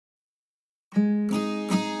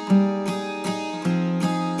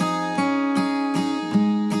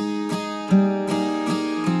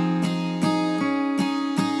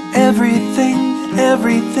Everything,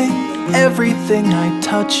 everything, everything I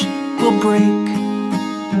touch will break.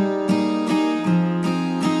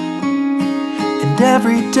 And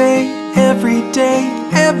every day, every day,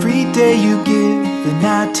 every day you give and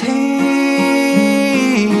I take.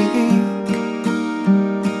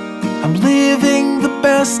 I'm living the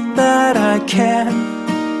best that I can,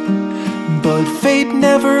 but fate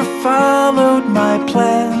never followed my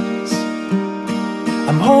plans.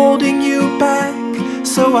 I'm holding you back,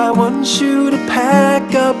 so I want you to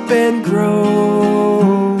pack up and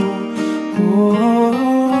grow.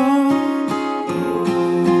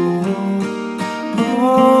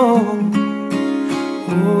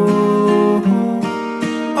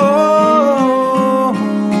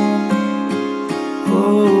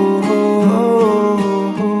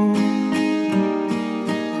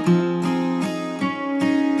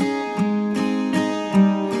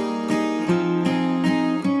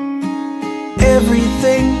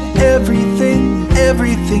 Everything, everything,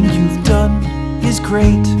 everything you've done is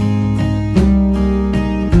great,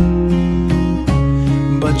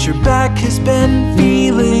 but your back has been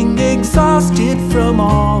feeling exhausted from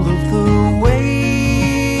all of the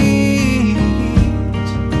weight.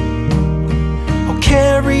 I'll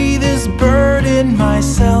carry this burden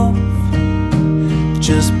myself.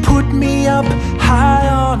 Just put me up high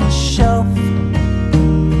on a shelf.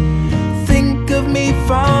 Think of me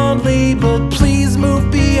fondly, but please move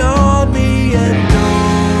beyond me and go.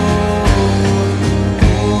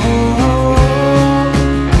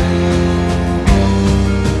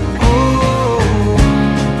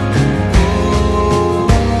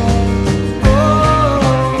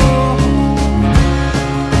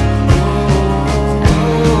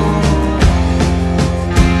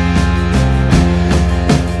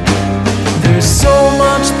 There's so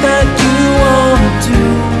much that you want to do.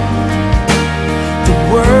 The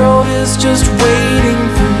world is just waiting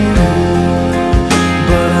for you,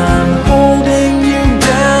 but I'm holding you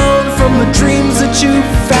down from the dreams that you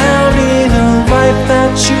found in a life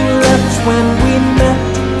that you left when we met.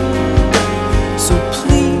 So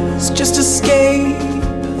please just escape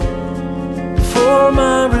before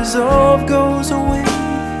my resolve goes away,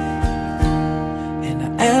 and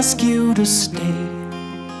I ask you to stay.